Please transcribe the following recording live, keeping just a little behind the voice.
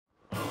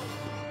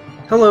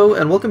Hello,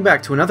 and welcome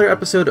back to another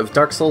episode of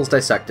Souls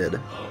Dissected.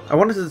 I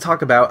wanted to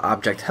talk about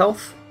object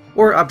health,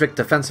 or object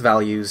defense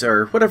values,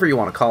 or whatever you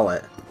want to call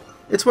it.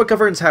 It's what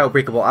governs how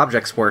breakable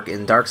objects work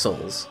in Dark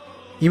Souls.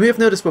 You may have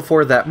noticed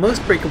before that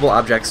most breakable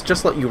objects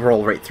just let you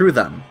roll right through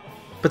them,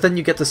 but then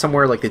you get to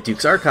somewhere like the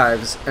Duke's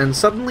Archives, and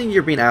suddenly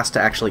you're being asked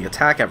to actually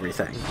attack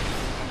everything.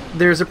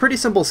 There's a pretty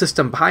simple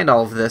system behind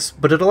all of this,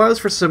 but it allows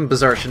for some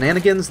bizarre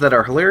shenanigans that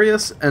are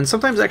hilarious, and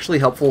sometimes actually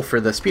helpful for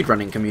the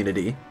speedrunning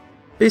community.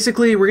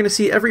 Basically, we're going to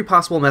see every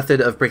possible method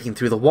of breaking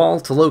through the wall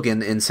to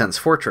Logan in Sense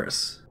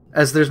Fortress,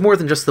 as there's more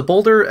than just the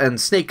boulder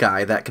and snake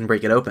guy that can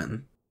break it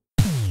open.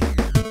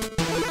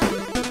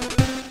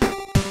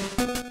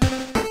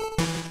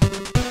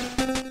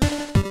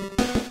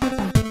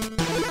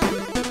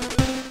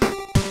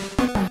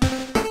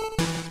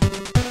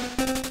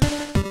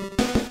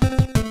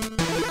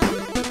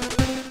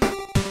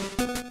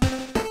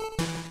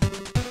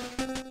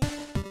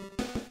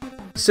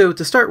 So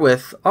to start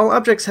with, all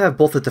objects have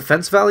both a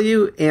defense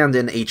value and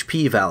an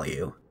HP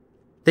value.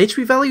 The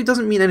HP value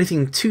doesn't mean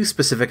anything too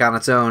specific on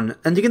its own,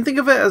 and you can think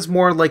of it as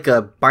more like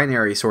a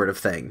binary sort of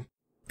thing.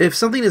 If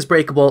something is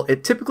breakable,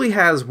 it typically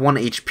has 1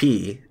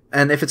 HP,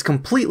 and if it's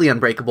completely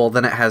unbreakable,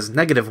 then it has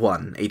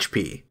 -1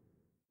 HP.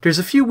 There's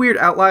a few weird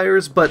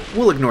outliers, but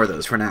we'll ignore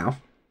those for now.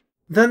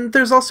 Then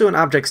there's also an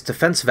object's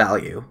defense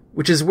value,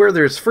 which is where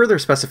there's further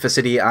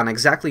specificity on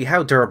exactly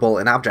how durable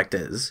an object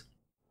is.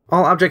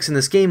 All objects in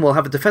this game will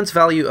have a defense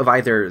value of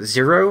either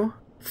 0,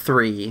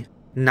 3,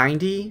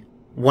 90,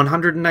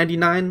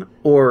 199,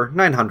 or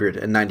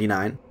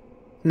 999.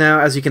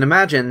 Now, as you can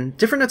imagine,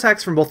 different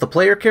attacks from both the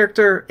player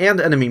character and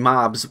enemy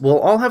mobs will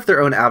all have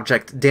their own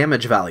object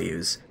damage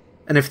values,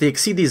 and if they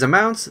exceed these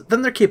amounts,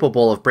 then they're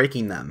capable of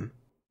breaking them.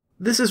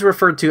 This is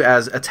referred to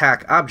as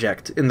attack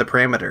object in the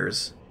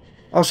parameters.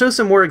 I'll show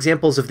some more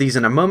examples of these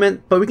in a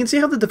moment, but we can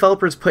see how the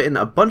developers put in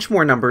a bunch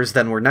more numbers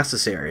than were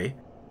necessary.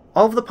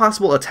 All of the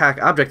possible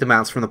attack object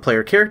amounts from the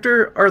player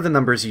character are the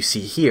numbers you see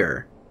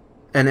here,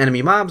 and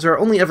enemy mobs are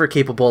only ever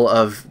capable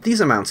of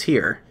these amounts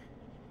here.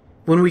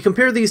 When we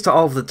compare these to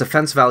all of the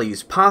defense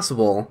values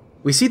possible,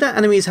 we see that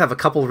enemies have a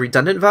couple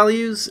redundant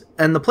values,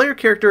 and the player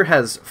character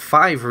has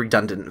 5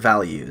 redundant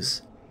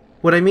values.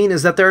 What I mean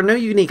is that there are no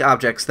unique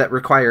objects that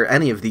require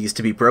any of these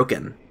to be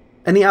broken.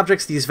 Any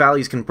objects these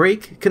values can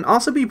break can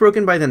also be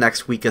broken by the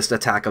next weakest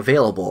attack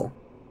available.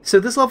 So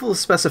this level of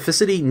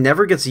specificity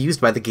never gets used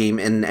by the game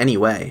in any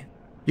way.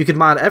 You could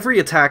mod every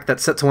attack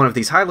that's set to one of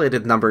these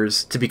highlighted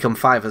numbers to become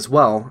 5 as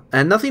well,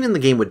 and nothing in the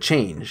game would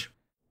change.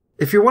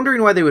 If you're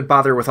wondering why they would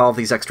bother with all of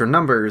these extra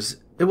numbers,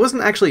 it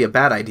wasn't actually a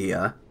bad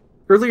idea.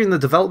 Earlier in the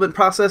development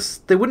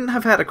process, they wouldn't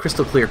have had a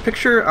crystal clear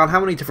picture on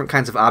how many different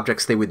kinds of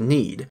objects they would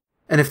need,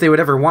 and if they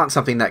would ever want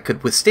something that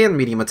could withstand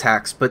medium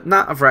attacks but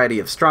not a variety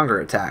of stronger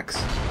attacks.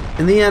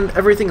 In the end,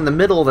 everything in the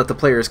middle that the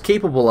player is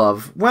capable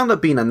of wound up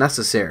being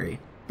unnecessary,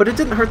 but it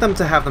didn't hurt them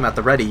to have them at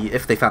the ready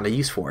if they found a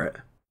use for it.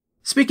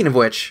 Speaking of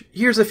which,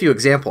 here's a few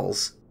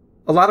examples.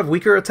 A lot of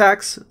weaker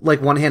attacks,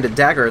 like one-handed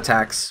dagger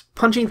attacks,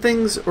 punching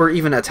things, or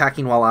even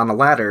attacking while on a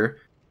ladder,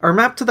 are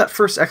mapped to that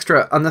first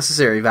extra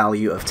unnecessary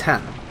value of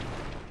 10.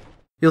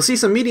 You'll see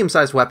some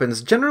medium-sized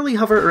weapons generally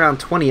hover around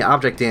 20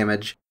 object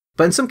damage,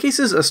 but in some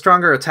cases a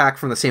stronger attack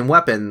from the same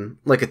weapon,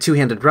 like a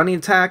two-handed running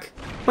attack,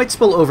 might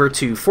spill over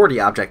to 40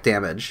 object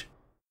damage.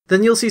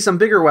 Then you'll see some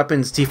bigger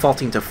weapons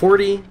defaulting to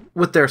 40,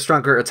 with their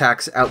stronger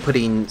attacks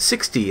outputting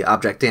 60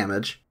 object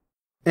damage.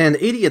 And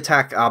 80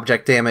 attack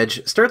object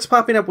damage starts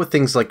popping up with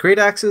things like great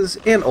axes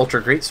and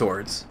ultra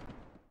greatswords.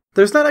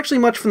 There's not actually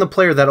much from the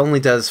player that only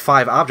does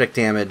 5 object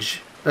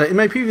damage. In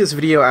my previous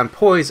video on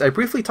Poise, I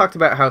briefly talked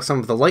about how some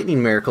of the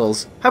lightning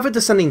miracles have a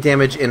descending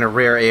damage in a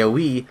rare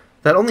AoE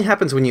that only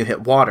happens when you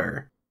hit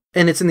water,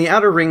 and it's in the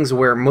outer rings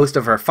where most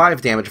of our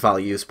 5 damage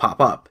values pop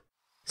up.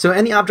 So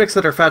any objects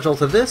that are fragile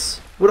to this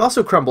would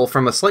also crumble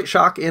from a slight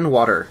shock in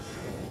water.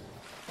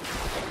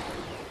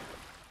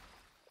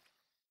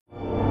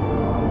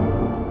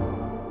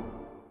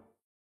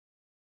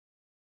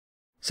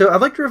 So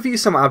I'd like to review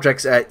some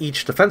objects at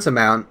each defense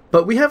amount,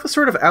 but we have a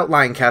sort of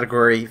outlying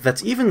category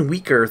that's even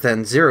weaker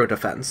than 0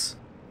 defense.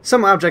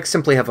 Some objects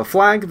simply have a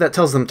flag that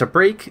tells them to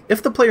break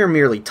if the player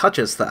merely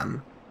touches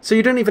them, so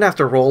you don't even have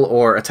to roll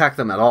or attack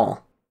them at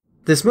all.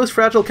 This most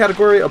fragile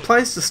category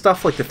applies to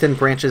stuff like the thin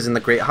branches in the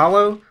Great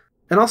Hollow,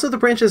 and also the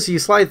branches you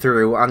slide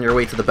through on your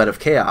way to the Bed of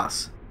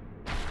Chaos.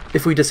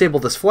 If we disable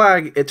this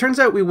flag, it turns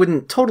out we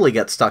wouldn't totally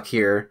get stuck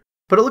here,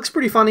 but it looks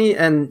pretty funny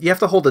and you have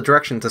to hold the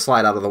direction to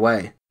slide out of the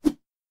way.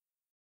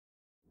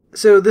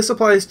 So this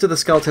applies to the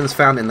skeletons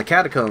found in the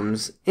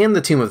catacombs, and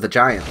the Tomb of the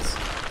Giants.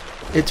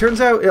 It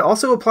turns out it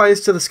also applies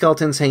to the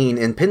skeletons hanging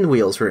in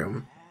Pinwheel's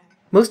room.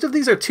 Most of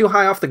these are too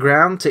high off the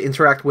ground to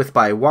interact with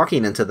by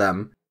walking into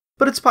them,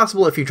 but it's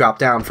possible if you drop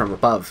down from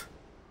above.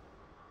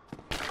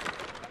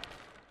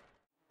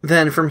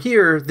 Then from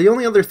here, the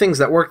only other things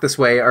that work this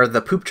way are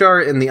the poop jar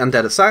in the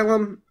Undead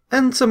Asylum,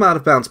 and some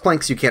out-of-bounds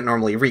planks you can't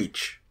normally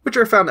reach, which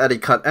are found at a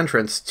cut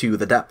entrance to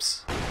the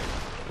depths.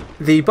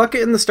 The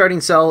bucket in the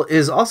starting cell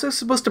is also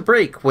supposed to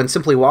break when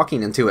simply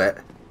walking into it,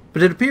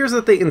 but it appears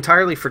that they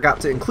entirely forgot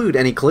to include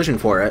any collision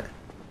for it.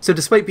 so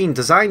despite being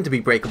designed to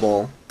be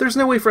breakable, there's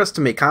no way for us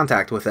to make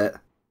contact with it.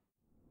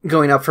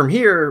 Going up from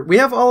here, we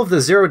have all of the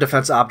 0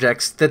 defense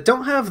objects that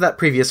don't have that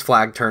previous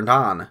flag turned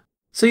on.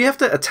 So you have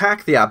to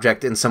attack the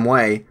object in some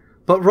way,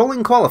 but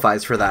rolling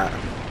qualifies for that.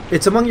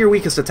 It's among your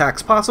weakest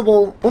attacks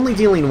possible, only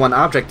dealing 1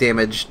 object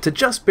damage to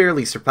just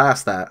barely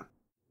surpass that.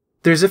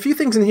 There's a few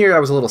things in here I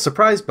was a little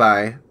surprised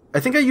by. I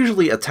think I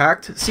usually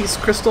attacked Cease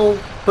Crystal,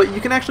 but you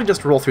can actually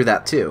just roll through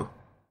that too.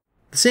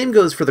 The same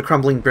goes for the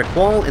crumbling brick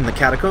wall in the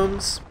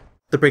catacombs,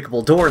 the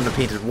breakable door in the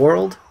painted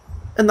world,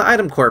 and the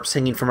item corpse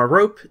hanging from a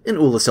rope in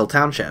Ulyssil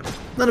Township.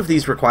 None of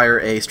these require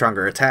a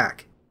stronger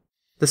attack.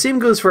 The same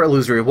goes for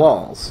illusory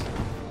walls.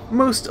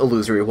 Most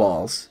illusory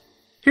walls.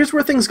 Here's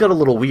where things got a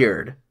little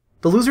weird.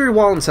 The illusory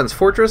wall in Sense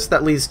Fortress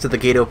that leads to the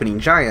gate-opening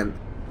giant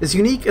is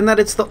unique in that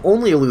it's the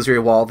only illusory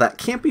wall that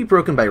can't be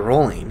broken by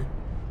rolling.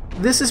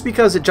 This is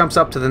because it jumps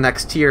up to the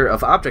next tier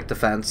of object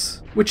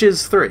defense, which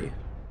is 3.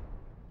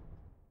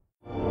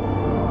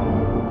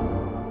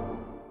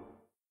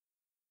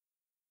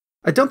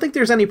 I don't think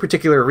there's any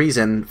particular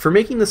reason for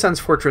making the Sense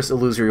Fortress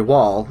illusory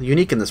wall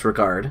unique in this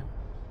regard.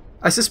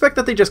 I suspect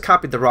that they just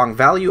copied the wrong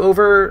value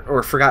over,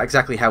 or forgot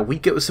exactly how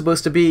weak it was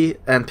supposed to be,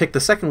 and picked the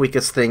second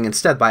weakest thing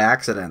instead by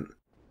accident.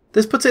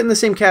 This puts it in the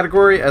same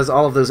category as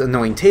all of those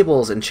annoying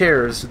tables and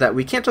chairs that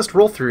we can't just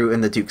roll through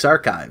in the Duke's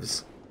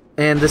Archives.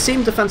 And the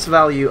same defense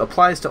value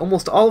applies to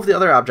almost all of the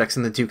other objects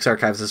in the Duke's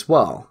Archives as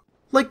well,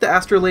 like the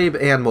astrolabe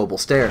and mobile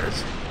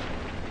stairs.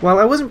 While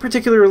I wasn't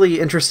particularly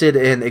interested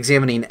in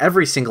examining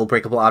every single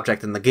breakable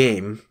object in the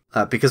game,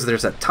 because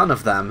there's a ton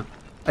of them,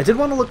 I did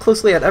want to look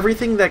closely at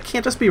everything that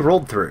can't just be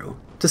rolled through,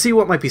 to see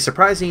what might be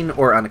surprising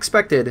or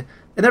unexpected,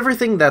 and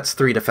everything that's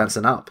 3 defense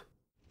and up.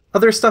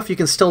 Other stuff you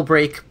can still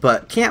break,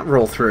 but can't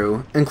roll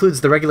through,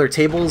 includes the regular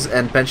tables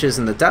and benches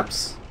in the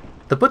depths,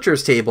 the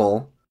butcher's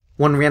table,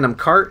 1 random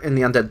cart in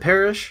the Undead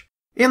Parish,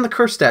 and the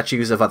curse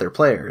statues of other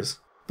players.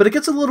 But it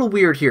gets a little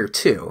weird here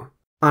too.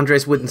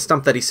 Andre's wooden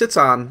stump that he sits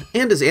on,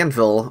 and his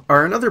anvil,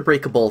 are another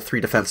breakable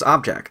 3 defense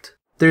object.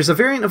 There's a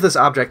variant of this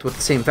object with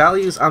the same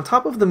values on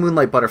top of the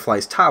Moonlight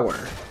Butterfly's tower,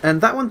 and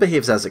that one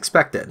behaves as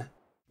expected.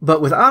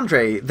 But with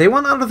Andre, they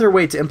went out of their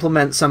way to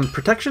implement some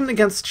protection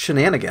against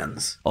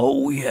shenanigans.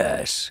 Oh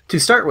yes. To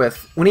start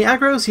with, when he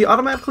aggroes, he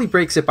automatically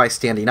breaks it by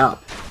standing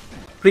up.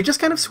 But he just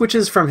kind of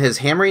switches from his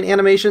hammering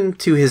animation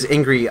to his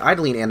angry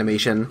idling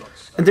animation,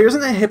 and there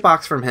isn't a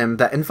hitbox from him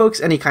that invokes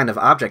any kind of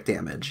object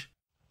damage.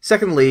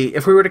 Secondly,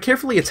 if we were to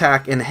carefully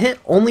attack and hit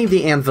only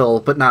the anvil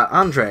but not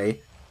Andre,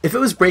 if it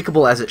was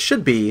breakable as it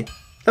should be,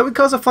 that would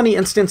cause a funny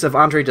instance of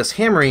Andre just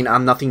hammering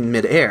on nothing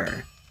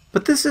mid-air.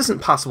 But this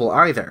isn't possible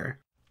either.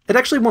 It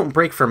actually won't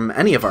break from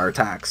any of our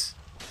attacks.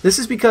 This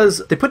is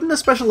because they put in a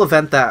special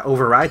event that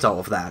overrides all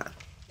of that.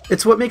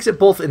 It's what makes it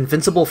both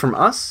invincible from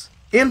us,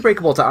 and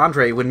breakable to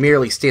Andre when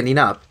merely standing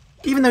up,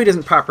 even though he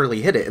doesn't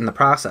properly hit it in the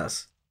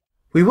process.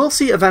 We will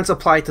see events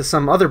apply to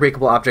some other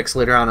breakable objects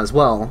later on as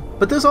well,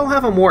 but those all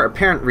have a more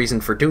apparent reason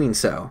for doing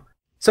so.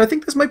 So I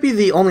think this might be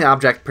the only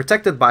object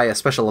protected by a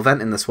special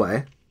event in this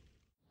way.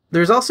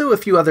 There's also a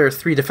few other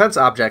 3 defense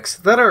objects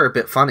that are a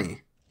bit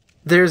funny.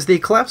 There's the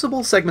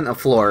collapsible segment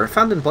of floor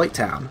found in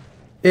Blighttown.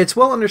 It's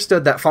well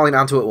understood that falling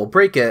onto it will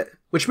break it,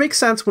 which makes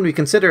sense when we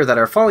consider that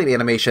our falling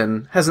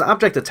animation has an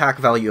object attack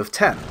value of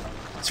 10,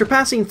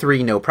 surpassing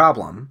 3 no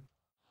problem.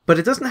 But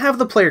it doesn't have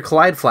the player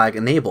collide flag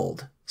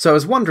enabled, so I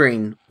was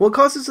wondering, what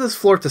causes this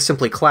floor to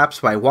simply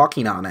collapse by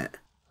walking on it?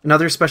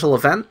 Another special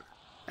event?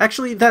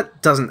 Actually,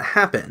 that doesn't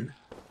happen.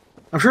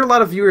 I'm sure a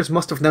lot of viewers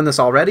must have known this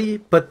already,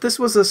 but this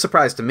was a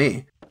surprise to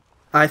me.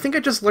 I think I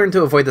just learned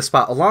to avoid the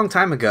spot a long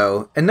time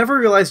ago, and never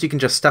realized you can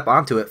just step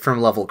onto it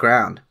from level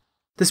ground.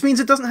 This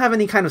means it doesn't have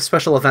any kind of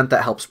special event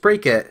that helps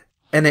break it,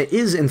 and it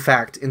is in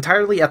fact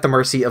entirely at the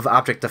mercy of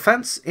object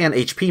defense and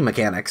HP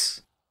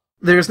mechanics.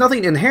 There's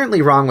nothing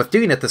inherently wrong with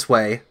doing it this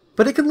way,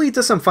 but it can lead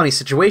to some funny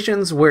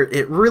situations where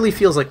it really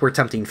feels like we're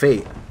tempting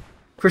fate.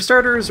 For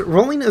starters,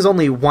 rolling is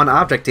only 1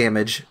 object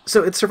damage,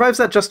 so it survives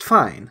that just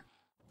fine.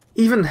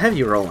 Even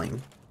heavy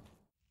rolling.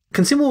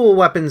 Consumable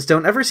weapons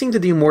don't ever seem to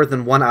do more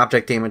than 1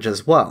 object damage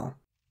as well.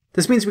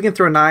 This means we can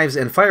throw knives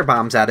and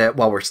firebombs at it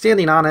while we're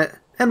standing on it,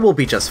 and we'll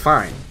be just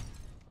fine.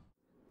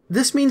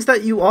 This means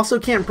that you also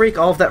can't break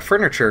all of that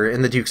furniture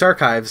in the Duke's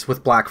Archives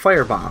with black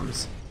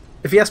firebombs.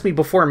 If you asked me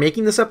before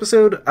making this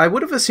episode, I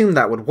would have assumed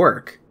that would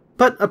work,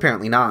 but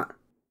apparently not.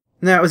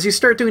 Now, as you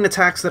start doing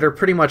attacks that are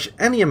pretty much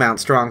any amount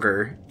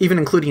stronger, even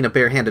including a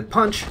barehanded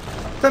punch,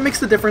 that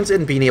makes the difference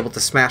in being able to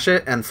smash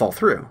it and fall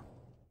through.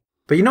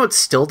 But you know what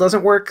still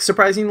doesn't work,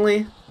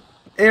 surprisingly?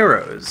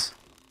 Arrows.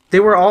 They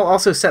were all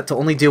also set to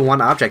only do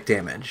 1 object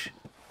damage.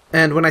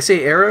 And when I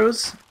say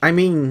arrows, I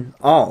mean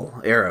all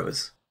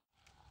arrows.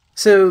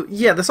 So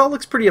yeah, this all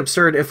looks pretty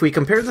absurd if we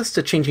compare this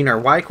to changing our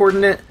Y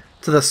coordinate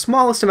to the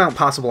smallest amount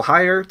possible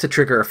higher to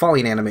trigger a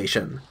falling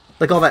animation.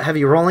 Like all that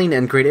heavy rolling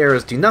and great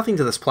arrows do nothing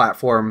to this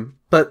platform,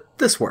 but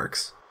this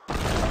works.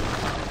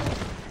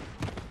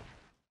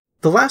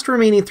 The last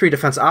remaining 3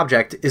 defense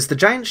object is the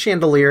giant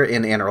chandelier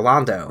in Anor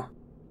Londo.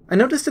 I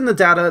noticed in the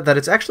data that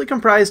it's actually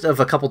comprised of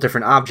a couple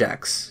different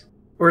objects.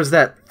 Or is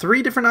that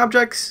 3 different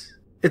objects?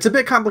 It's a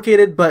bit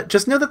complicated, but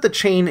just know that the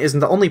chain isn't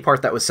the only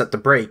part that was set to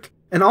break,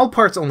 and all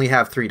parts only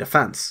have 3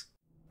 defense.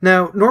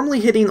 Now, normally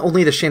hitting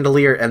only the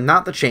chandelier and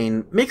not the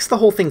chain makes the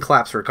whole thing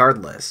collapse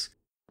regardless,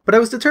 but I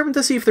was determined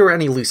to see if there were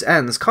any loose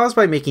ends caused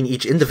by making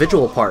each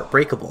individual part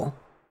breakable.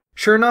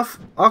 Sure enough,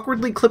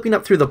 awkwardly clipping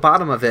up through the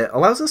bottom of it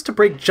allows us to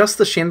break just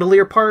the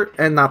chandelier part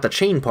and not the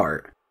chain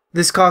part.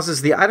 This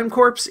causes the item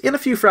corpse and a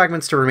few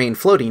fragments to remain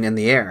floating in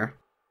the air.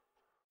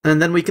 And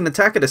then we can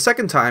attack it a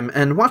second time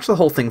and watch the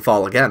whole thing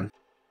fall again.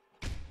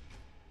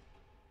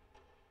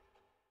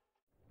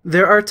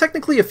 There are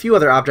technically a few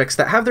other objects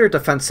that have their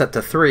defense set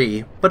to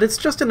 3, but it's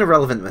just an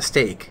irrelevant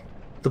mistake.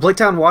 The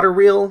Blighttown water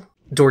wheel,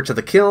 door to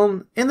the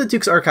kiln, and the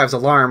Duke's Archives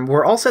alarm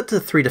were all set to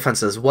 3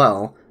 defense as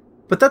well,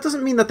 but that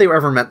doesn't mean that they were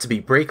ever meant to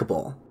be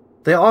breakable.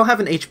 They all have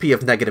an HP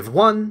of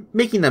 -1,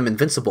 making them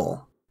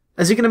invincible.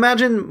 As you can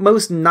imagine,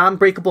 most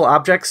non-breakable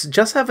objects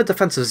just have a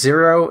defense of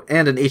 0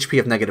 and an HP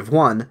of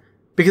 -1,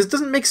 because it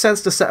doesn't make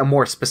sense to set a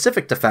more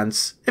specific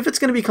defense if it's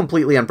going to be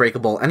completely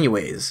unbreakable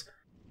anyways.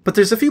 But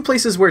there's a few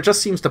places where it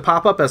just seems to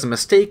pop up as a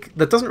mistake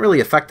that doesn't really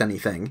affect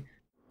anything.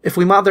 If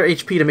we mod their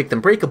HP to make them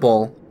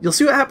breakable, you'll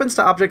see what happens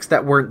to objects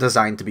that weren't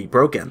designed to be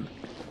broken.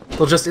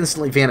 They'll just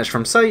instantly vanish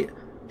from sight,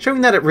 showing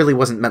that it really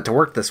wasn't meant to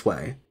work this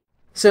way.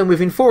 So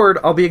moving forward,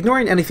 I'll be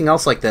ignoring anything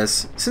else like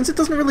this, since it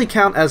doesn't really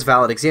count as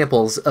valid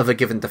examples of a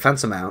given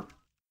defense amount.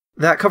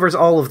 That covers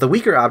all of the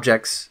weaker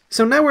objects,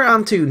 so now we're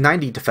on to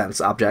 90 defense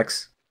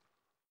objects.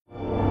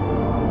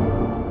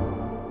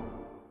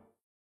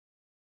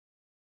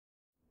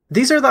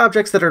 These are the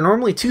objects that are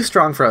normally too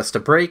strong for us to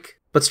break,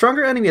 but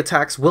stronger enemy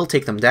attacks will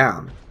take them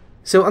down.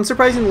 So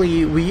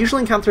unsurprisingly, we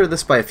usually encounter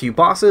this by a few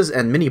bosses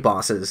and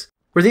mini-bosses,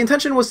 where the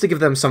intention was to give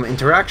them some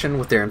interaction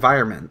with their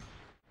environment.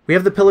 We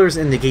have the pillars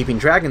in the Gaping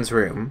Dragon's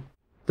room,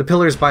 the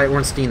pillars by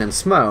Ornstein and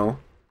Smo,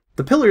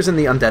 the pillars in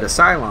the Undead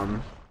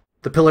Asylum,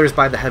 the pillars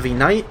by the Heavy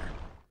Knight,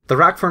 the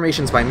rock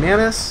formations by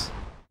Manus,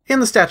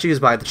 and the statues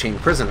by the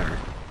Chained Prisoner.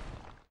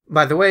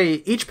 By the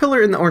way, each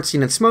pillar in the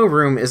Ornstein and Smo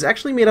room is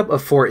actually made up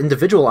of 4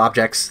 individual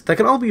objects that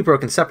can all be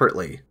broken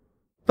separately.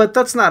 But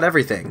that's not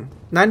everything.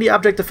 90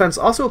 object defense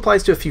also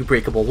applies to a few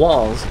breakable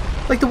walls,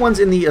 like the ones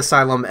in the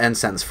Asylum and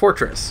Sen's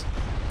Fortress.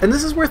 And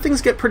this is where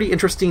things get pretty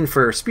interesting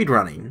for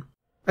speedrunning.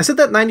 I said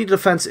that 90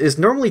 defense is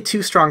normally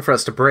too strong for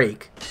us to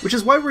break, which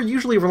is why we're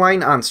usually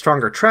relying on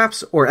stronger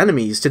traps or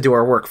enemies to do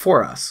our work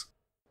for us.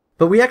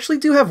 But we actually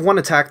do have one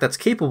attack that's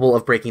capable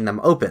of breaking them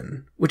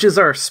open, which is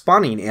our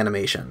spawning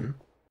animation.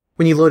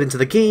 When you load into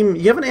the game,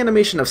 you have an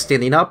animation of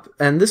standing up,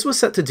 and this was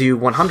set to do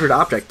 100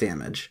 object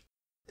damage.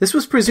 This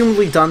was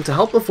presumably done to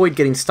help avoid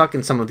getting stuck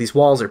in some of these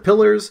walls or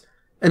pillars,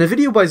 and a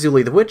video by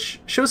Zullie the Witch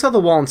shows how the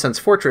wall in Sen's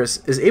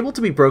Fortress is able to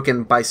be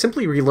broken by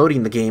simply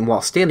reloading the game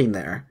while standing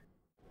there.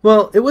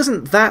 Well, it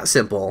wasn't that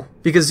simple,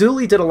 because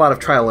Zullie did a lot of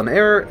trial and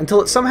error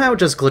until it somehow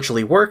just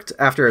glitchily worked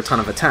after a ton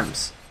of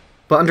attempts.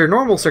 But under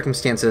normal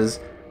circumstances,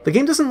 the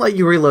game doesn't let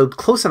you reload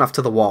close enough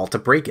to the wall to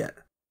break it.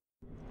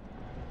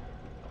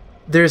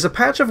 There's a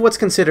patch of what's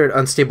considered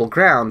unstable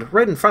ground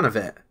right in front of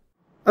it.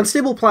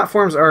 Unstable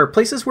platforms are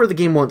places where the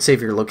game won't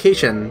save your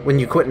location when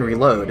you quit and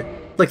reload,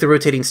 like the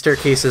rotating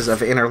staircases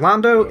of Anor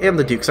Londo and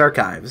the Duke's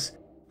Archives.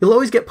 You'll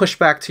always get pushed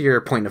back to your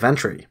point of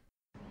entry.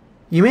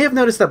 You may have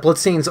noticed that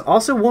bloodstains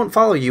also won't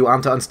follow you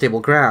onto unstable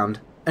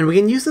ground, and we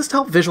can use this to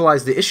help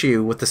visualize the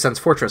issue with the Sen's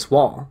Fortress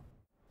wall.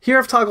 Here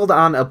I've toggled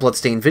on a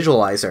bloodstain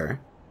visualizer.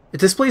 It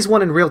displays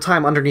one in real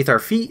time underneath our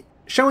feet,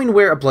 showing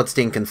where a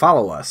bloodstain can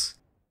follow us.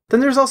 Then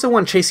there's also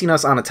one chasing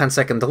us on a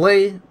 10-second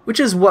delay, which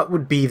is what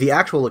would be the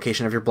actual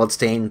location of your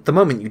bloodstain the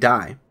moment you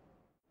die.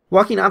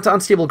 Walking onto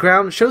unstable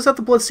ground shows that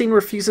the bloodstain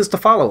refuses to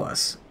follow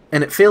us,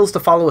 and it fails to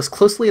follow us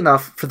closely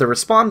enough for the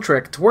respawn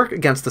trick to work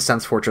against the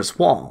Sen's Fortress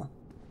wall.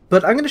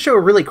 But I'm going to show a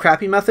really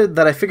crappy method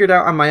that I figured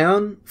out on my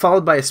own,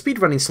 followed by a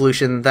speedrunning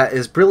solution that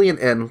is brilliant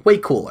and way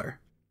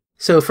cooler.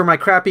 So for my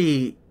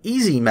crappy,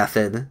 easy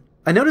method,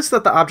 I noticed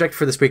that the object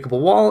for this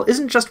breakable wall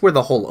isn't just where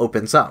the hole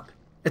opens up.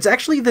 It's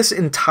actually this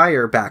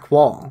entire back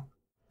wall.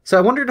 So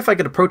I wondered if I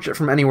could approach it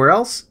from anywhere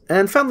else,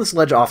 and found this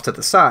ledge off to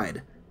the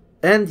side.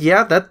 And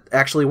yeah, that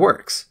actually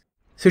works.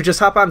 So just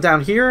hop on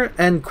down here,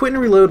 and quit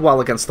and reload while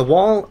against the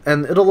wall,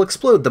 and it'll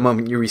explode the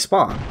moment you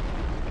respawn.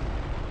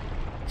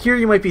 Here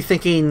you might be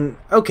thinking,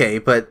 okay,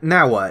 but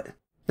now what?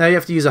 Now you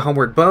have to use a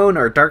Homeward Bone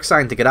or Dark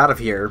Sign to get out of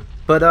here,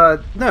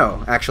 but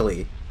no,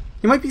 actually.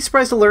 You might be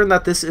surprised to learn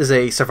that this is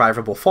a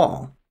survivable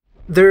fall.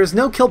 There's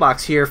no kill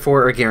box here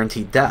for a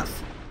guaranteed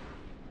death.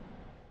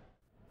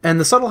 And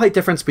the subtle height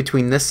difference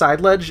between this side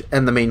ledge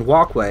and the main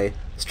walkway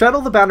straddle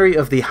the boundary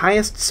of the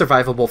highest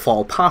survivable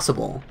fall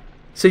possible.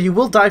 So you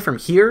will die from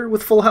here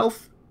with full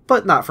health,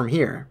 but not from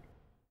here.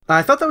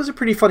 I thought that was a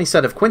pretty funny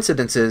set of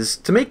coincidences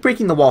to make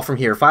breaking the wall from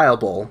here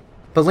viable,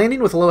 but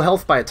landing with low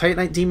health by a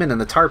Titanite demon in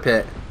the tar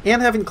pit,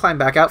 and having to climb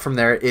back out from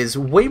there is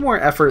way more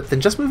effort than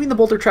just moving the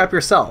boulder trap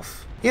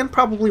yourself, and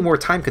probably more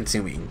time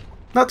consuming.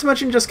 Not to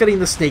mention just getting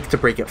the snake to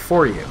break it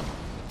for you.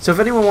 So if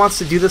anyone wants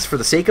to do this for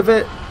the sake of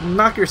it,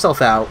 knock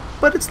yourself out,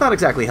 but it's not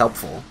exactly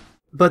helpful.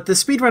 But the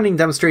speedrunning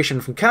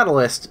demonstration from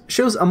Catalystz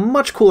shows a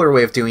much cooler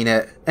way of doing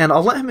it, and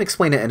I'll let him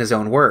explain it in his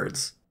own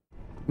words.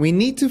 We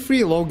need to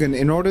free Logan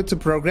in order to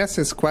progress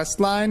his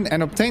questline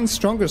and obtain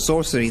stronger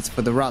sorceries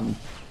for the run.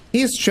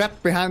 He is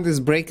trapped behind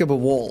this breakable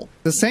wall.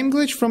 The same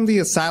glitch from the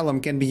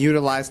asylum can be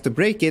utilized to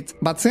break it,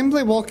 but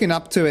simply walking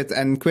up to it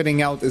and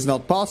quitting out is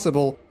not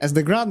possible, as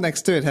the ground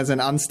next to it has an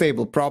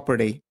unstable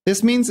property.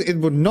 This means it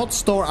would not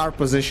store our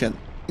position.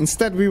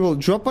 Instead, we will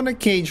drop on a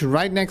cage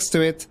right next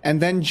to it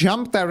and then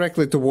jump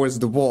directly towards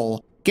the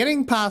wall,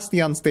 getting past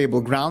the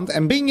unstable ground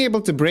and being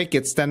able to break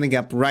it standing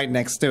up right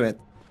next to it.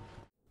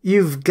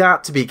 You've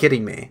got to be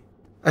kidding me.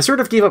 I sort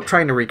of gave up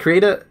trying to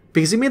recreate it,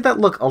 because he made that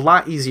look a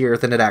lot easier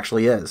than it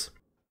actually is.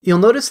 You'll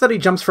notice that he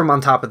jumps from on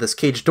top of this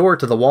cage door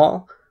to the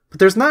wall, but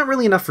there's not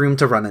really enough room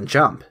to run and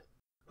jump.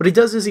 What he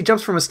does is he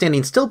jumps from a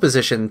standing still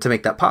position to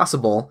make that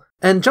possible,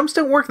 and jumps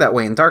don't work that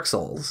way in Dark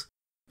Souls.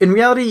 In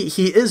reality,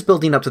 he is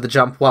building up to the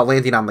jump while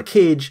landing on the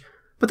cage,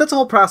 but that's a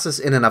whole process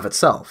in and of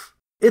itself.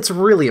 It's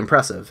really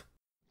impressive.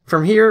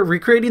 From here,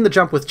 recreating the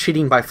jump with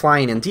cheating by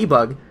flying and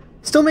debug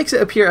still makes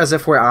it appear as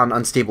if we're on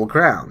unstable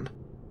ground.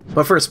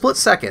 But for a split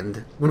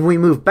second, when we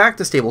move back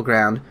to stable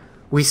ground,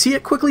 we see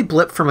it quickly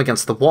blip from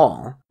against the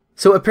wall.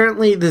 So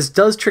apparently this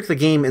does trick the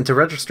game into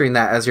registering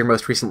that as your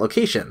most recent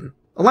location,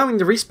 allowing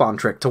the respawn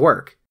trick to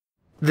work.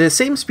 The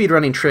same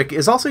speedrunning trick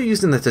is also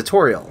used in the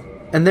tutorial,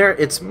 and there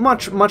it's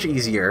much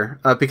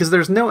easier, because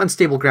there's no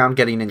unstable ground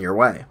getting in your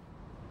way.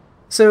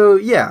 So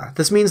yeah,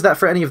 this means that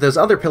for any of those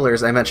other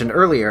pillars I mentioned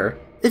earlier,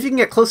 if you can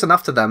get close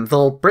enough to them,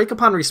 they'll break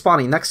upon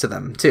respawning next to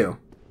them, too.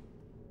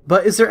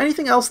 But is there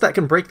anything else that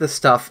can break this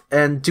stuff,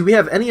 and do we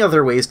have any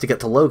other ways to get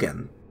to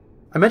Logan?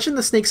 I mentioned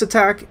the snake's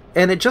attack,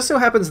 and it just so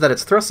happens that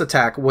its thrust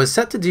attack was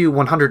set to do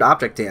 100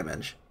 object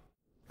damage.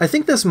 I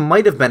think this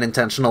might have been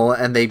intentional,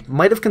 and they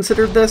might have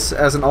considered this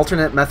as an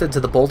alternate method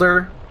to the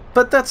boulder,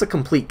 but that's a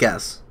complete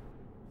guess.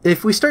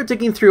 If we start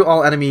digging through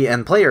all enemy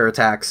and player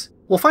attacks,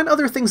 we'll find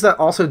other things that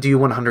also do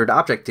 100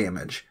 object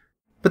damage.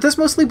 But this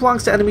mostly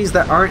belongs to enemies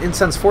that aren't in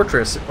Sense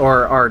Fortress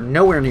or are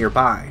nowhere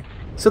nearby,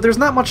 so there's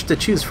not much to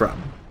choose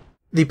from.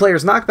 The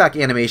player's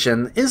knockback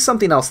animation is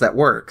something else that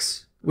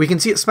works. We can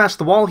see it smash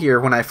the wall here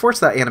when I force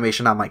that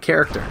animation on my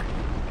character.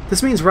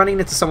 This means running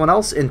into someone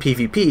else in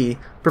PvP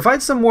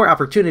provides some more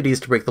opportunities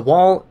to break the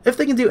wall if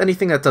they can do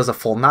anything that does a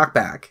full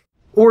knockback.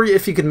 Or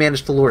if you could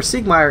manage to lure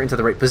Siegmeyer into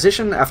the right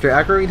position after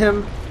aggroing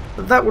him,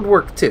 that would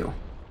work too.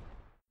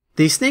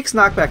 The snake's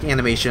knockback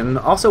animation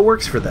also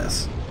works for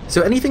this,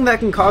 so anything that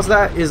can cause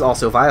that is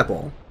also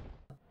viable.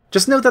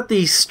 Just note that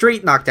the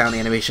straight knockdown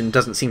animation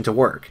doesn't seem to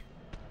work.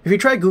 If you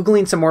try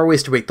googling some more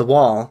ways to break the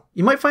wall,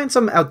 you might find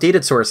some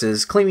outdated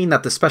sources claiming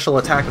that the special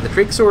attack of the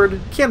Drake Sword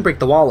can break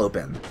the wall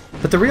open.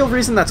 But the real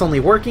reason that's only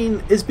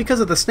working is because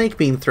of the snake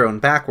being thrown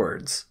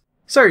backwards.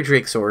 Sorry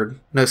Drake Sword,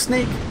 no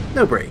snake,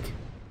 no break.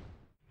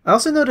 I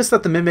also noticed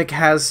that the Mimic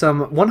has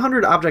some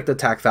 100 object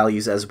attack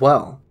values as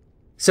well.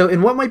 So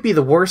in what might be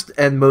the worst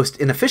and most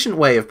inefficient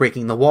way of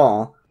breaking the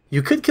wall,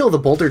 you could kill the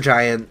boulder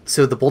giant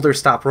so the boulders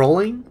stop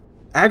rolling,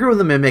 aggro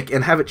the Mimic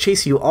and have it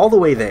chase you all the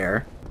way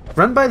there,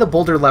 run by the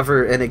boulder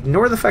lever and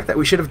ignore the fact that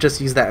we should have just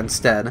used that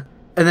instead,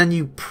 and then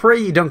you pray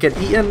you don't get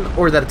eaten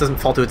or that it doesn't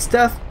fall to its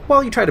death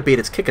while you try to bait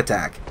its kick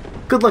attack.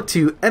 Good luck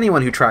to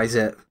anyone who tries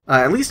it.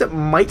 At least it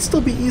might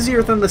still be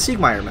easier than the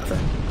Siegmeyer method.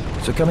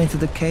 So come into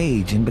the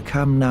cage and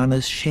become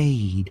Nana's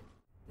shade.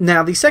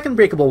 Now, the second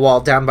breakable wall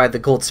down by the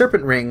Gold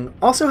Serpent Ring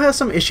also has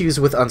some issues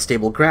with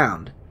unstable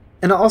ground,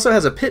 and it also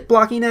has a pit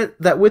blocking it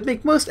that would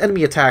make most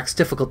enemy attacks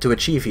difficult to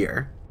achieve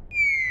here.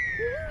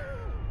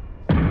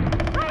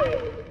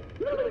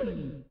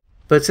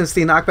 But since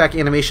the knockback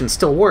animation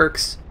still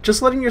works,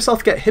 just letting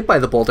yourself get hit by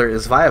the boulder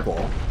is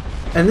viable.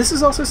 And this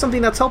is also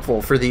something that's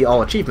helpful for the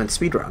all achievements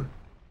speedrun.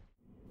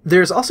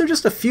 There's also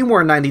just a few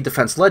more 90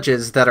 defense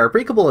ledges that are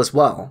breakable as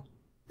well.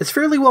 It's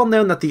fairly well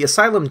known that the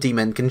Asylum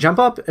Demon can jump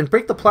up and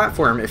break the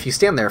platform if you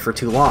stand there for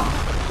too long.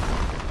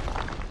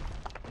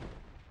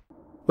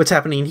 What's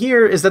happening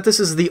here is that this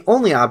is the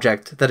only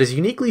object that is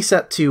uniquely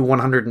set to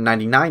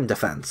 199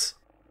 defense.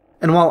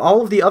 And while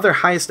all of the other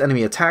highest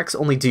enemy attacks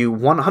only do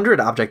 100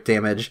 object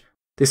damage,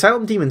 the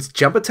Asylum Demon's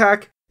jump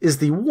attack is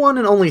the one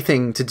and only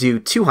thing to do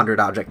 200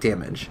 object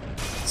damage.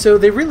 So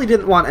they really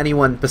didn't want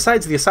anyone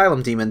besides the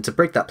Asylum Demon to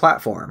break that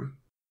platform.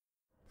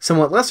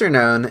 Somewhat lesser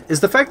known is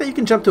the fact that you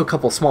can jump to a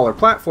couple smaller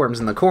platforms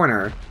in the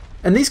corner,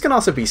 and these can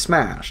also be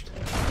smashed.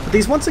 But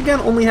these once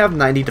again only have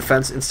 90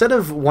 defense instead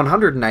of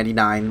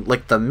 199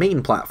 like the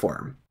main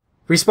platform.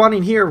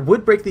 Respawning here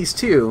would break these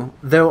too,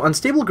 though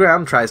unstable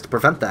ground tries to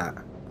prevent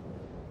that.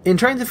 In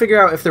trying to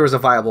figure out if there was a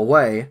viable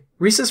way,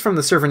 Rhesus from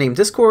the server name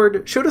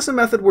Discord showed us a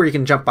method where you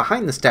can jump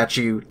behind the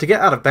statue to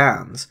get out of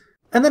bounds,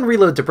 and then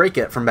reload to break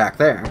it from back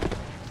there.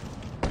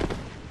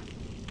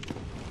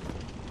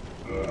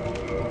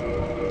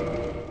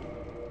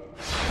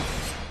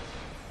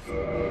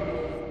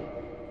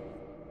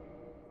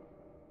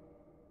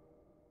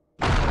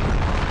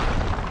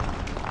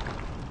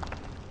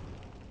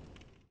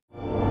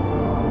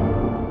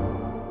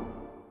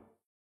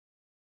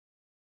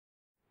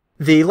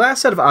 The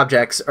last set of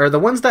objects are the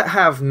ones that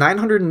have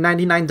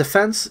 999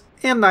 defense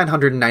and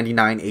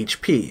 999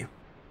 HP.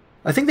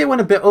 I think they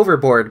went a bit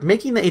overboard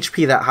making the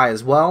HP that high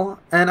as well,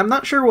 and I'm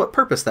not sure what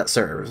purpose that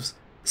serves,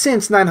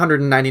 since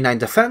 999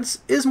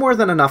 defense is more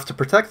than enough to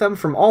protect them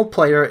from all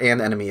player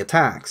and enemy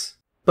attacks.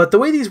 But the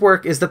way these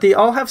work is that they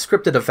all have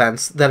scripted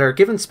events that are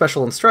given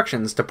special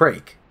instructions to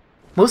break.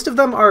 Most of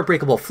them are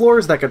breakable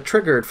floors that get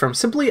triggered from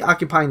simply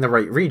occupying the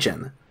right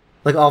region,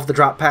 like all of the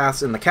drop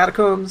paths in the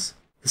catacombs,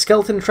 the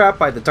skeleton trap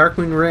by the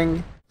Darkmoon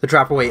Ring, the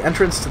drop-away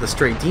entrance to the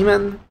Stray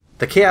Demon,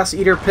 the Chaos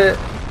Eater Pit,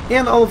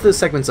 and all of those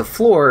segments of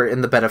floor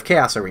in the Bed of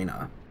Chaos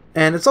arena.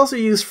 And it's also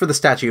used for the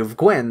statue of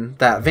Gwyn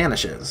that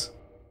vanishes.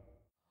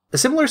 A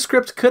similar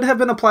script could have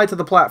been applied to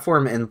the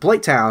platform in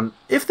Blighttown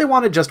if they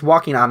wanted just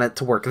walking on it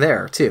to work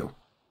there, too.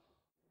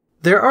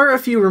 There are a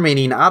few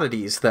remaining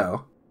oddities,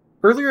 though.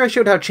 Earlier I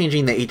showed how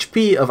changing the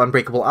HP of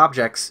unbreakable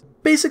objects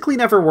basically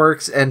never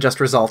works and just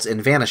results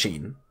in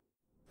vanishing.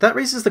 That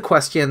raises the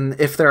question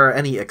if there are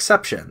any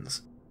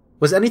exceptions.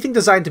 Was anything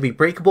designed to be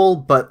breakable,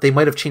 but they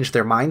might have changed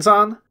their minds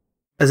on?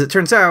 As it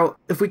turns out,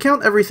 if we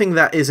count everything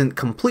that isn't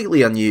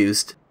completely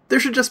unused, there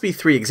should just be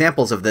 3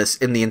 examples of this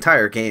in the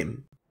entire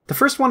game. The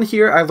first one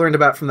here I learned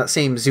about from that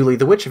same Zullie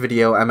the Witch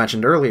video I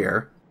mentioned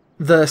earlier.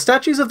 The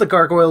statues of the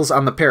gargoyles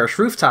on the parish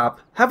rooftop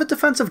have a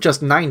defense of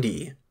just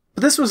 90,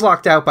 but this was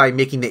locked out by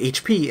making the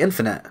HP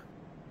infinite.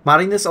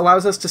 Modding this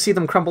allows us to see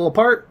them crumble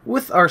apart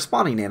with our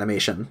spawning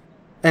animation.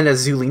 And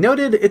as Zullie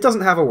noted, it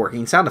doesn't have a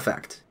working sound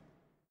effect.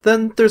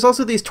 Then there's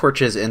also these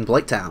torches in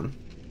Blighttown.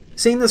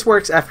 Saying this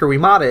works after we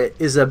mod it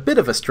is a bit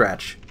of a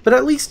stretch, but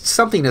at least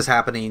something is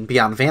happening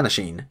beyond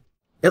vanishing.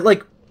 It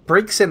like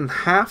breaks in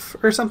half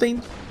or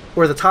something?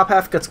 Or the top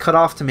half gets cut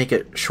off to make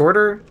it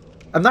shorter?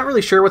 I'm not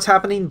really sure what's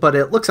happening, but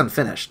it looks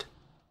unfinished.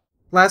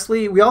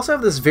 Lastly, we also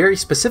have this very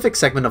specific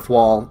segment of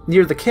wall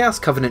near the Chaos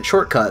Covenant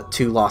shortcut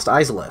to Lost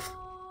Izalith.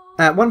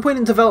 At one point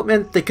in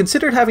development, they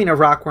considered having a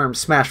rockworm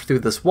smash through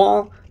this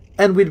wall,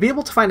 and we'd be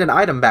able to find an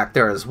item back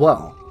there as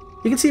well.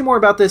 You can see more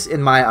about this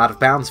in my Out of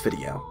Bounds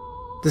video.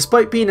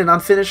 Despite being an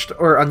unfinished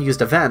or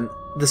unused event,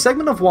 the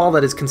segment of wall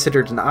that is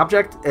considered an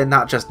object and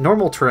not just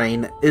normal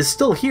terrain is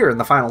still here in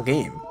the final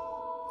game.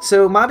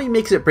 So modding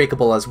makes it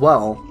breakable as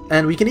well,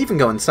 and we can even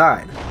go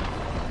inside.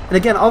 And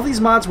again, all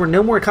these mods were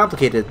no more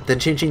complicated than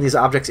changing these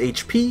objects'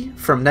 HP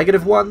from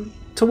 -1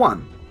 to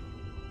 1.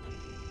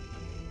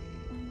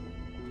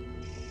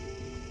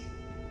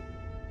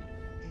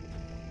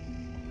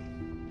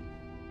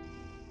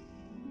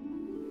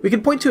 We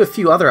could point to a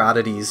few other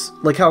oddities,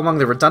 like how among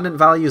the redundant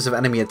values of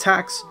enemy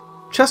attacks,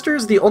 Chester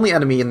is the only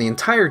enemy in the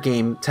entire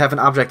game to have an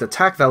object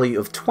attack value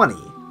of 20,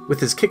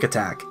 with his kick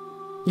attack.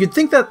 You'd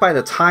think that by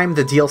the time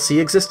the DLC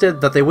existed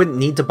that they wouldn't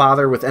need to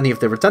bother with any of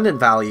the redundant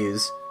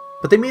values,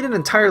 but they made an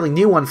entirely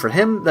new one for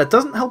him that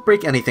doesn't help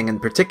break anything in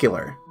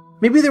particular.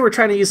 Maybe they were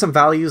trying to use some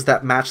values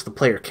that match the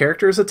player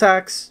character's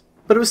attacks,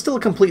 but it was still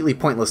a completely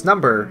pointless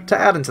number to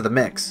add into the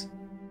mix.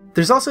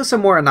 There's also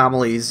some more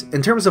anomalies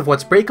in terms of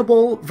what's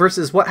breakable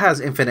versus what has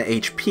infinite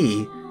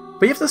HP,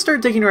 but you have to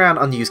start digging around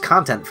unused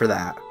content for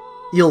that.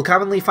 You'll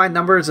commonly find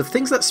numbers of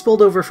things that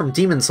spilled over from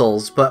Demon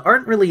Souls but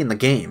aren't really in the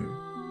game,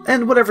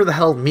 and whatever the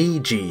hell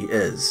Me-G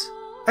is.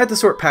 I had to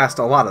sort past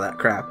a lot of that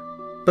crap.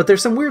 But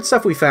there's some weird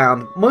stuff we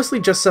found, mostly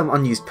just some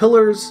unused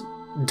pillars,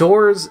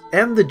 doors,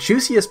 and the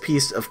juiciest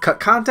piece of cut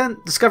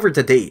content discovered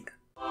to date.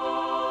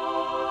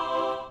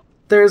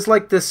 There's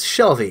like this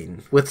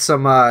shelving with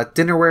some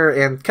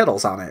dinnerware and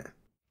kettles on it.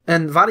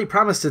 And Vaati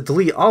promised to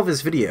delete all of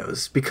his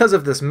videos because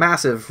of this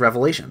massive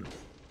revelation.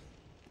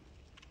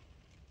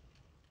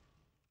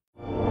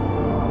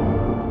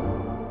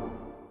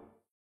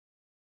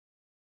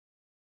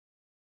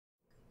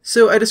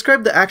 So I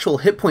described the actual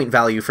hit point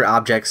value for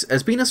objects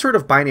as being a sort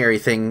of binary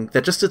thing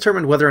that just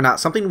determined whether or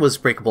not something was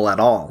breakable at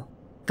all.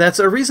 That's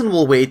a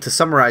reasonable way to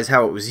summarize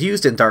how it was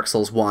used in Dark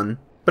Souls 1,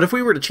 but if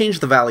we were to change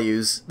the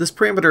values, this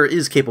parameter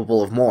is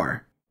capable of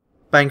more.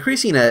 By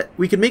increasing it,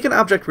 we could make an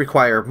object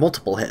require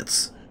multiple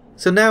hits.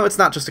 So now it's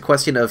not just a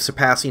question of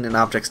surpassing an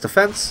object's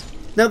defense,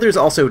 now there's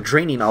also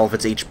draining all of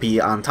its HP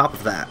on top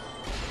of that.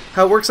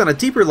 How it works on a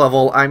deeper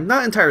level, I'm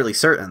not entirely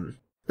certain.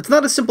 It's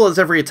not as simple as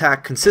every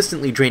attack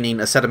consistently draining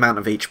a set amount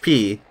of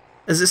HP,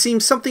 as it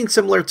seems something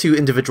similar to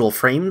individual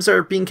frames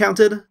are being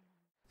counted.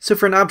 So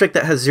for an object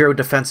that has 0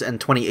 defense and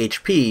 20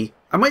 HP,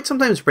 I might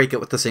sometimes break it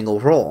with a single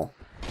roll.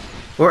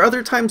 Or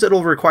other times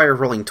it'll require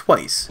rolling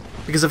twice,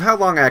 because of how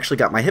long I actually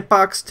got my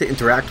hitbox to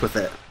interact with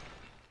it.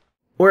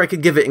 Or I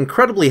could give it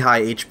incredibly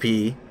high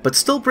HP, but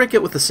still break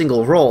it with a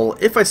single roll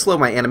if I slow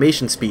my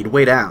animation speed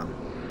way down,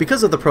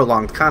 because of the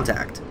prolonged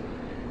contact.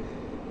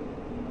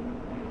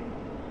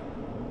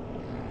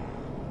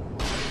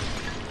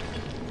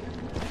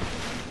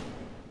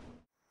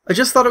 I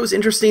just thought it was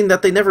interesting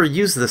that they never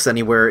used this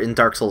anywhere in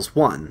Dark Souls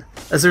 1,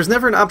 as there's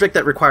never an object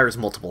that requires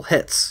multiple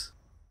hits.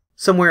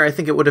 Somewhere I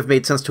think it would have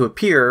made sense to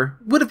appear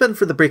would have been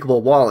for the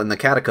breakable wall in the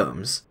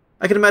catacombs.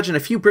 I can imagine a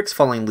few bricks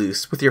falling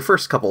loose with your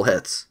first couple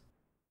hits.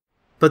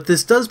 But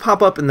this does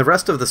pop up in the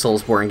rest of the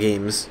Soulsborne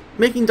games,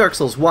 making Dark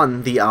Souls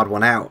 1 the odd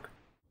one out.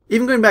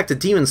 Even going back to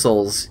Demon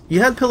Souls,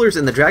 you had pillars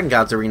in the Dragon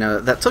Gods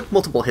arena that took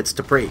multiple hits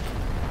to break.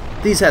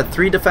 These had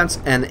 3 defense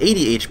and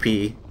 80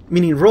 HP,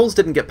 meaning rolls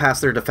didn't get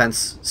past their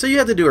defense, so you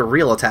had to do a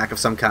real attack of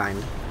some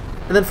kind.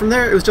 And then from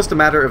there, it was just a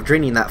matter of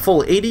draining that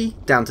full 80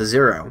 down to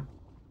 0.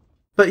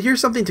 But here's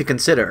something to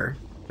consider.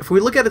 If we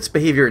look at its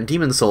behavior in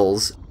Demon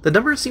Souls, the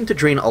numbers seem to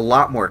drain a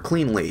lot more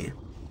cleanly.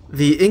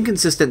 The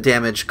inconsistent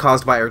damage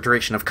caused by our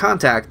duration of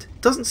contact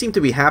doesn't seem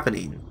to be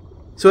happening,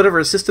 so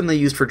whatever system they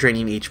used for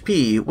draining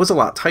HP was a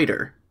lot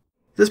tighter.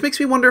 This makes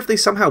me wonder if they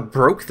somehow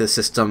broke this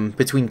system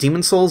between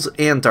Demon Souls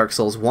and Dark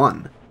Souls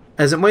 1,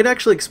 as it might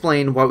actually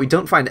explain why we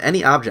don't find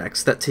any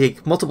objects that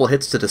take multiple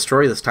hits to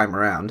destroy this time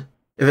around.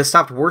 If it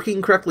stopped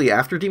working correctly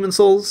after Demon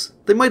Souls,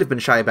 they might have been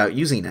shy about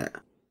using it.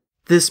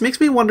 This makes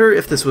me wonder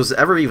if this was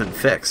ever even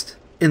fixed.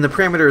 In the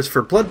parameters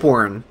for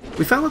Bloodborne,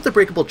 we found that the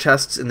breakable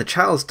chests in the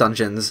Chalice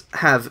dungeons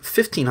have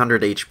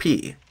 1500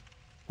 HP.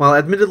 While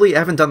admittedly I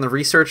haven't done the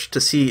research to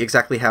see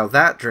exactly how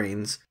that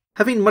drains,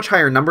 having much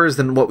higher numbers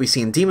than what we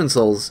see in Demon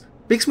Souls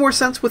makes more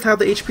sense with how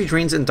the HP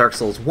drains in Dark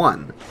Souls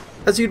 1,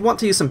 as you'd want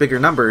to use some bigger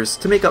numbers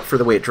to make up for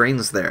the way it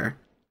drains there.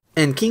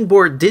 And King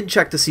Board did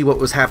check to see what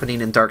was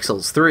happening in Dark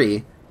Souls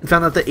 3, and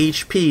found that the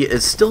HP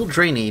is still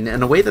draining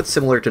in a way that's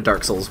similar to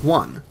Dark Souls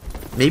 1.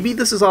 Maybe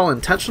this is all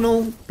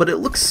intentional, but it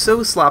looks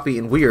so sloppy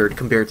and weird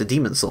compared to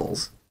Demon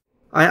Souls.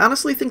 I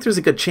honestly think there's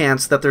a good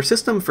chance that their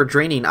system for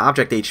draining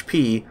object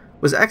HP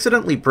was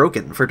accidentally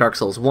broken for Dark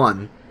Souls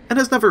 1, and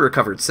has never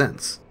recovered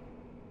since.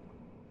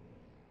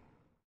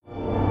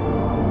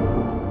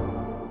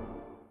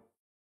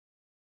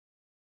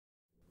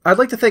 I'd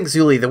like to thank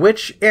Zullie the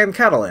Witch and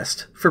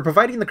Catalystz for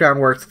providing the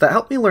groundwork that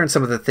helped me learn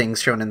some of the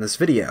things shown in this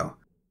video.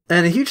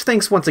 And a huge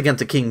thanks once again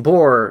to King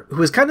Boar, who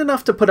was kind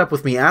enough to put up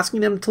with me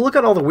asking him to look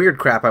at all the weird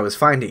crap I was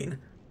finding,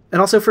 and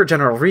also for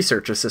general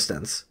research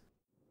assistance.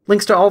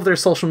 Links to all of their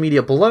social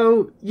media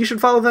below, you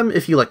should follow them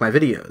if you like my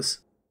videos.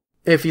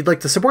 If you'd like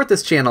to support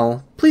this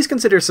channel, please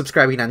consider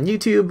subscribing on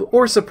YouTube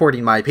or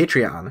supporting my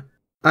Patreon.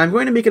 I'm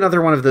going to make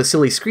another one of those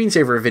silly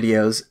screensaver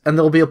videos, and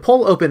there will be a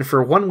poll open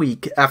for 1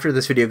 week after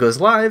this video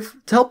goes live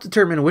to help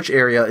determine which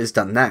area is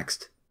done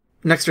next.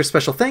 An extra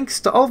special thanks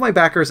to all of my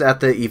backers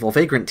at the Evil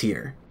Vagrant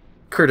tier: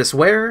 Curtis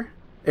Ware,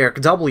 Eric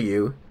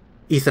W.,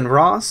 Ethan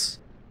Ross,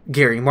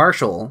 Gary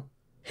Marshall,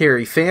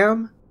 Harry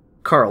Pham,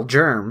 Carl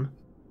Germ,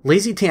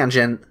 Lazy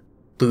Tangent,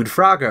 Lude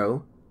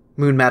Frago,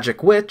 Moon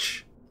Magic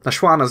Witch,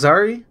 Nashwan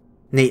Azari,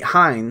 Nate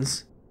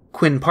Hines,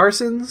 Quinn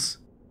Parsons,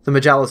 the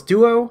Majalis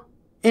Duo,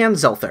 and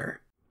Zelther.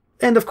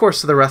 And of course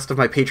to the rest of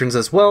my patrons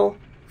as well,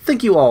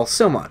 thank you all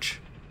so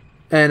much.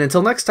 And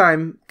until next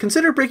time,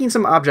 consider breaking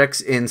some objects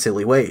in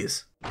silly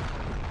ways.